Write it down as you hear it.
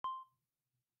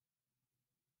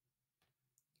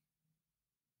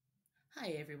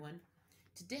Hi, everyone.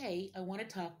 Today, I want to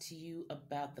talk to you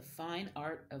about the fine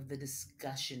art of the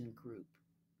discussion group.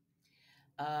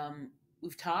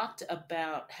 We've talked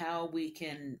about how we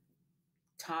can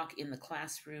talk in the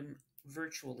classroom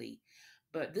virtually,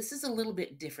 but this is a little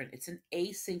bit different. It's an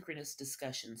asynchronous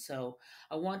discussion. So,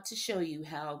 I want to show you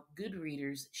how good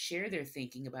readers share their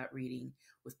thinking about reading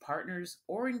with partners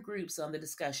or in groups on the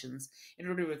discussions in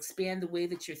order to expand the way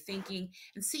that you're thinking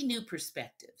and see new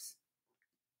perspectives.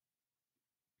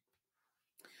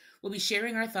 We'll be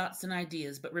sharing our thoughts and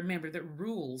ideas, but remember that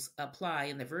rules apply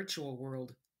in the virtual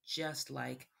world just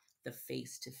like the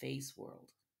face to face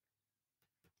world.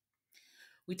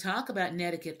 We talk about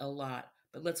netiquette a lot,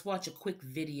 but let's watch a quick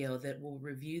video that will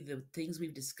review the things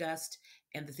we've discussed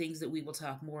and the things that we will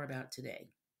talk more about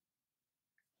today.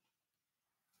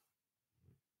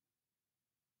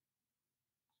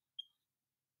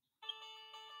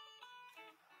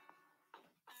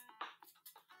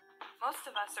 Most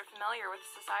of us are familiar with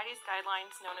society's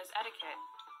guidelines known as etiquette.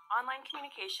 Online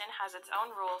communication has its own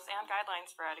rules and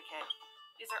guidelines for etiquette.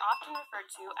 These are often referred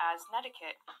to as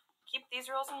netiquette. Keep these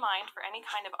rules in mind for any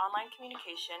kind of online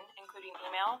communication, including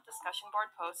email, discussion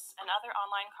board posts, and other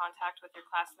online contact with your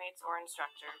classmates or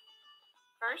instructor.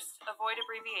 First, avoid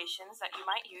abbreviations that you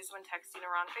might use when texting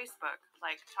or on Facebook,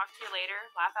 like talk to you later,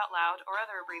 laugh out loud, or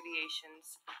other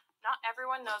abbreviations. Not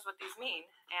everyone knows what these mean,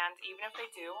 and even if they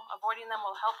do, avoiding them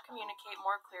will help communicate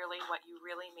more clearly what you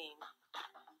really mean.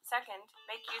 Second,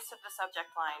 make use of the subject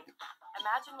line.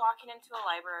 Imagine walking into a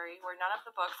library where none of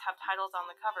the books have titles on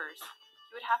the covers.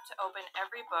 You would have to open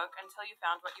every book until you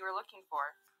found what you were looking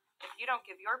for. If you don't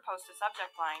give your post a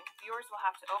subject line, viewers will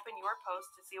have to open your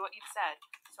post to see what you've said,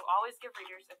 so always give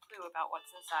readers a clue about what's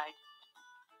inside.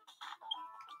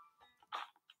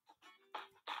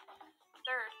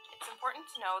 Third, it's important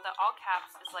to know that all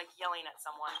caps is like yelling at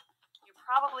someone. You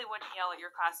probably wouldn't yell at your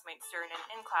classmates during an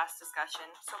in-class discussion,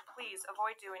 so please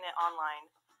avoid doing it online.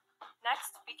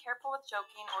 Next, be careful with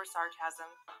joking or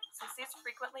sarcasm. Since these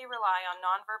frequently rely on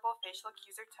nonverbal facial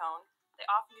cues or tone, they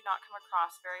often do not come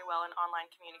across very well in online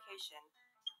communication.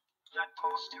 That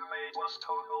post you made was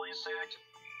totally sick.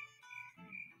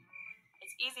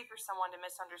 It's easy for someone to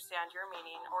misunderstand your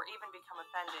meaning or even become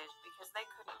offended because they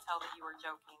couldn't tell that you were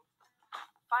joking.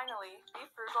 Finally, be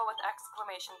frugal with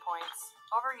exclamation points.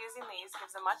 Overusing these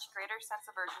gives a much greater sense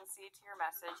of urgency to your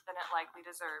message than it likely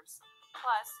deserves.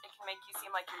 Plus, it can make you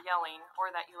seem like you're yelling or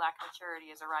that you lack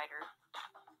maturity as a writer.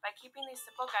 By keeping these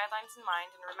simple guidelines in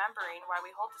mind and remembering why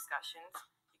we hold discussions,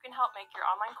 you can help make your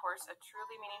online course a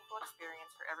truly meaningful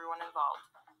experience for everyone involved.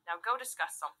 Now go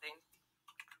discuss something.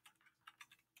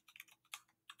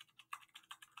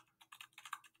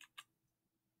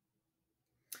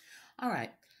 All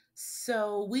right.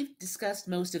 So we've discussed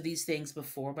most of these things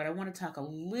before, but I want to talk a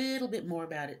little bit more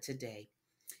about it today.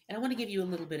 And I want to give you a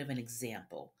little bit of an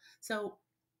example. So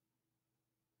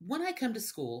when I come to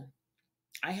school,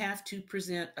 I have to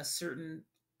present a certain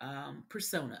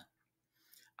persona.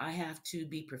 I have to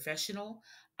be professional.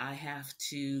 I have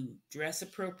to dress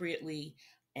appropriately,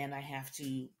 and I have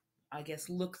to, I guess,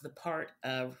 look the part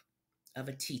of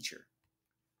a teacher.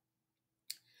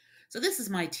 So this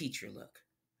is my teacher look.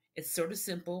 It's sort of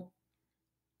simple,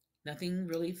 nothing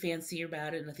really fancy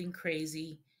about it, nothing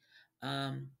crazy.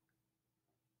 Um,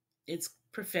 it's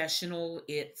professional.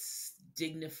 It's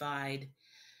dignified.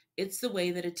 It's the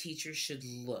way that a teacher should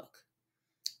look,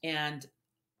 and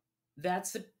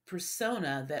that's the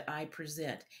persona that I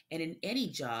present. And in any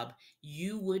job,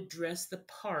 you would dress the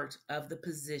part of the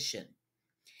position.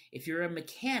 If you're a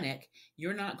mechanic,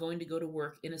 you're not going to go to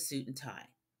work in a suit and tie.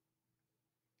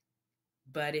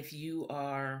 But if you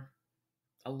are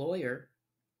a lawyer,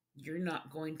 you're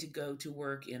not going to go to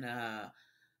work in a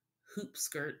hoop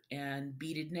skirt and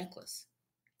beaded necklace.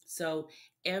 So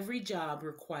every job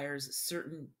requires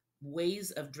certain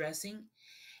ways of dressing.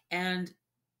 And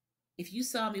if you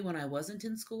saw me when I wasn't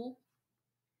in school,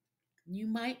 you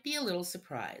might be a little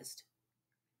surprised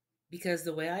because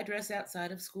the way I dress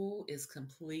outside of school is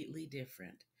completely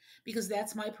different because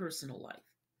that's my personal life.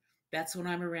 That's when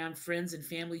I'm around friends and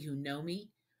family who know me,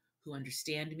 who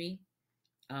understand me.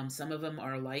 Some of them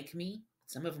are like me,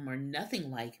 some of them are nothing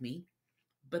like me,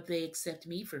 but they accept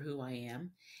me for who I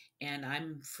am. And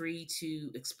I'm free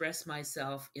to express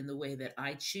myself in the way that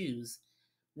I choose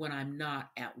when I'm not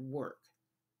at work.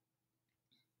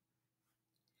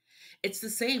 It's the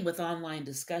same with online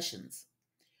discussions.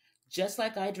 Just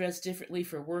like I dress differently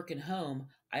for work and home,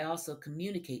 I also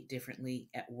communicate differently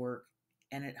at work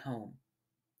and at home.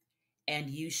 And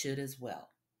you should as well.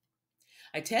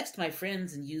 I text my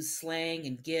friends and use slang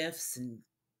and GIFs and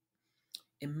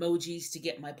emojis to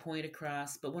get my point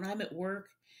across, but when I'm at work,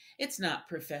 It's not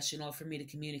professional for me to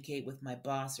communicate with my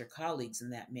boss or colleagues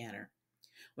in that manner.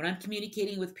 When I'm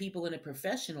communicating with people in a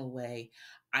professional way,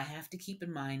 I have to keep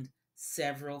in mind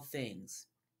several things.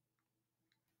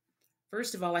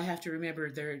 First of all, I have to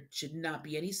remember there should not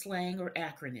be any slang or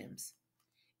acronyms.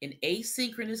 In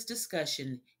asynchronous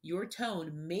discussion, your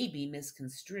tone may be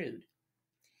misconstrued.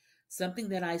 Something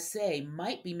that I say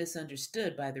might be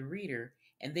misunderstood by the reader,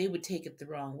 and they would take it the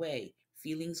wrong way.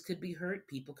 Feelings could be hurt,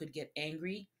 people could get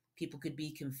angry, people could be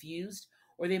confused,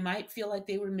 or they might feel like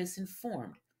they were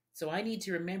misinformed. So I need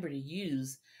to remember to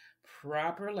use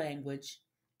proper language,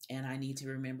 and I need to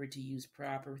remember to use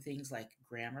proper things like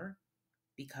grammar,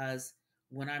 because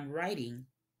when I'm writing,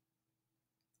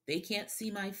 they can't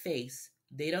see my face,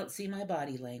 they don't see my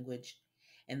body language,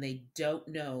 and they don't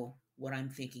know what I'm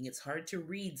thinking. It's hard to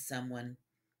read someone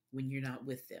when you're not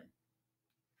with them.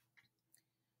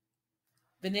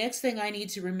 The next thing I need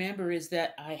to remember is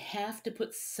that I have to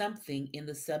put something in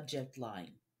the subject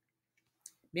line.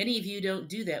 Many of you don't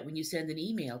do that when you send an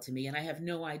email to me, and I have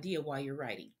no idea why you're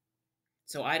writing.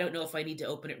 So I don't know if I need to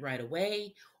open it right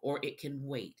away or it can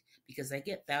wait, because I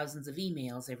get thousands of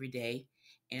emails every day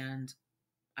and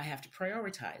I have to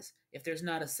prioritize. If there's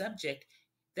not a subject,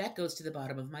 that goes to the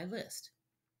bottom of my list.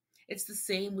 It's the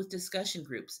same with discussion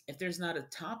groups. If there's not a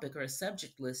topic or a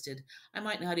subject listed, I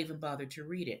might not even bother to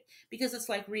read it, because it's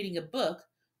like reading a book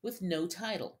with no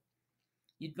title.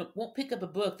 You won't pick up a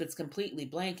book that's completely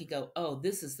blank and go, oh,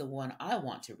 this is the one I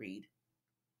want to read.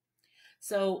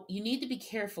 So you need to be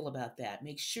careful about that.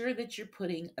 Make sure that you're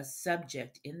putting a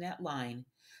subject in that line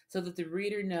so that the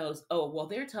reader knows, oh, well,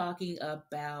 they're talking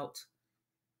about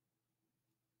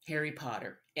Harry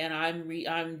Potter, and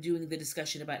I'm doing the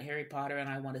discussion about Harry Potter, and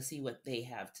I want to see what they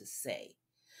have to say.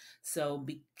 So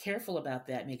be careful about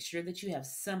that. Make sure that you have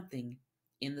something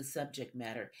in the subject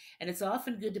matter, and it's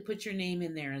often good to put your name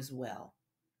in there as well.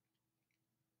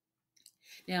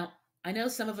 Now, I know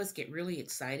some of us get really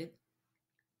excited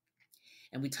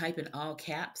and we type in all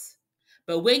caps.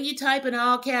 But when you type in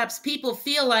all caps, people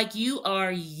feel like you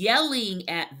are yelling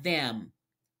at them.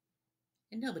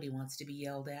 And nobody wants to be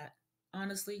yelled at,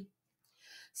 honestly.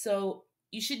 So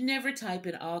you should never type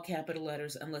in all capital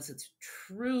letters unless it's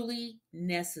truly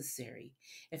necessary.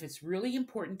 If it's really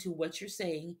important to what you're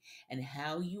saying and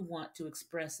how you want to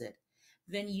express it,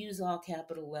 then use all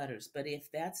capital letters. But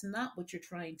if that's not what you're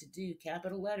trying to do,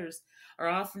 capital letters are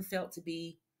often felt to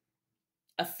be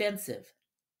offensive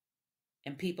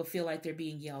and people feel like they're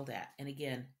being yelled at. And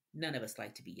again, none of us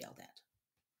like to be yelled at.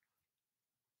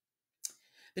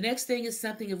 The next thing is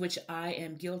something of which I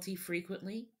am guilty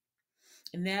frequently,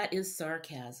 and that is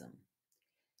sarcasm.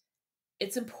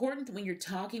 It's important when you're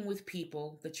talking with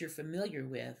people that you're familiar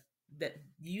with that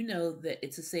you know that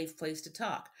it's a safe place to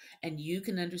talk and you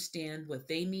can understand what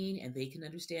they mean and they can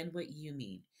understand what you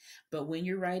mean. But when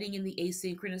you're writing in the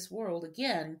asynchronous world,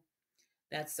 again,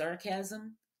 that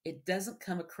sarcasm, it doesn't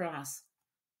come across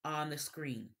on the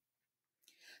screen.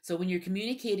 So when you're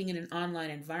communicating in an online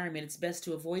environment, it's best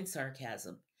to avoid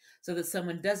sarcasm so that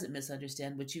someone doesn't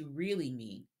misunderstand what you really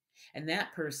mean. And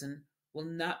that person will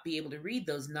not be able to read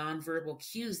those nonverbal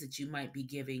cues that you might be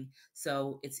giving.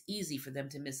 So it's easy for them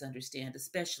to misunderstand,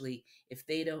 especially if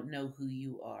they don't know who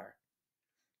you are.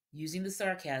 Using the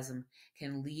sarcasm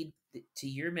can lead to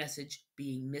your message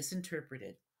being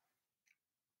misinterpreted.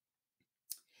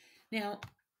 Now,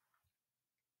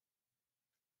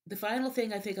 the final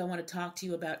thing I think I want to talk to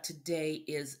you about today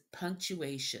is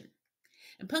punctuation.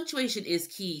 And punctuation is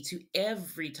key to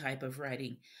every type of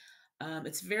writing.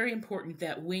 It's very important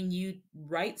that when you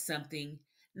write something,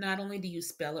 not only do you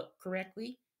spell it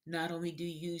correctly, not only do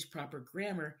you use proper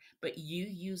grammar, but you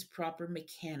use proper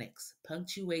mechanics,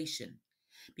 punctuation.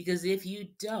 Because if you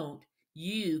don't,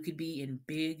 you could be in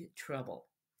big trouble.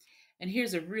 And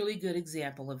here's a really good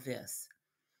example of this.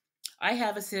 I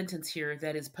have a sentence here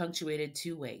that is punctuated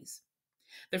two ways.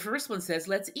 The first one says,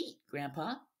 "Let's eat,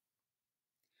 Grandpa."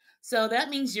 So that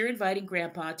means you're inviting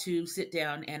Grandpa to sit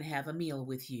down and have a meal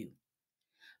with you.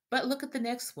 But look at the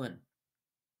next one.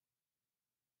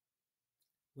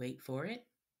 Wait for it.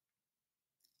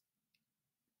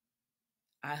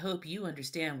 I hope you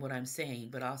understand what I'm saying,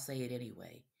 but I'll say it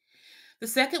anyway. The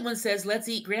second one says, "Let's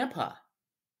eat, Grandpa."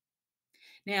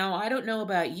 Now, I don't know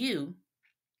about you,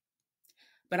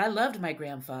 but I loved my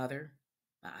grandfather.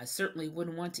 I certainly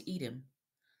wouldn't want to eat him.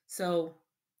 So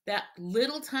that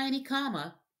little tiny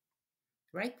comma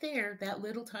right there, that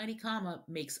little tiny comma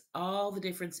makes all the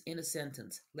difference in a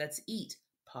sentence. Let's eat,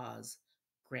 pause,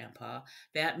 Grandpa.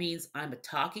 That means I'm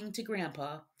talking to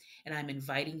Grandpa and I'm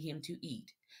inviting him to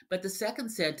eat. But the second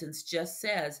sentence just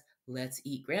says, "Let's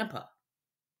eat, Grandpa."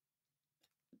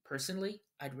 Personally,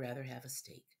 I'd rather have a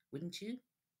steak. wouldn't you?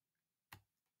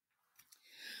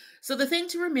 So, the thing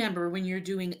to remember when you're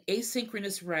doing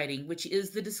asynchronous writing, which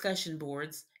is the discussion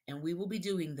boards, and we will be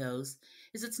doing those,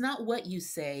 is it's not what you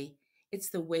say, it's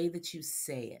the way that you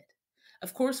say it.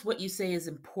 Of course, what you say is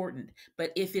important,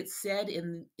 but if it's said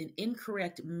in an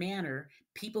incorrect manner,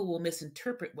 people will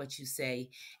misinterpret what you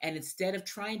say. And instead of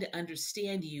trying to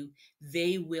understand you,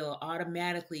 they will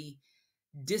automatically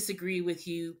disagree with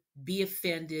you, be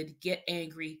offended, get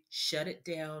angry, shut it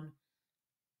down,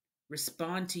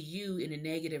 respond to you in a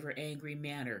negative or angry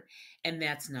manner. And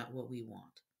that's not what we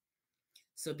want.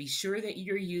 So be sure that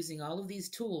you're using all of these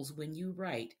tools when you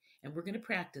write, and we're going to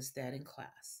practice that in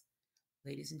class.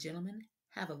 Ladies and gentlemen,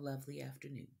 have a lovely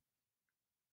afternoon.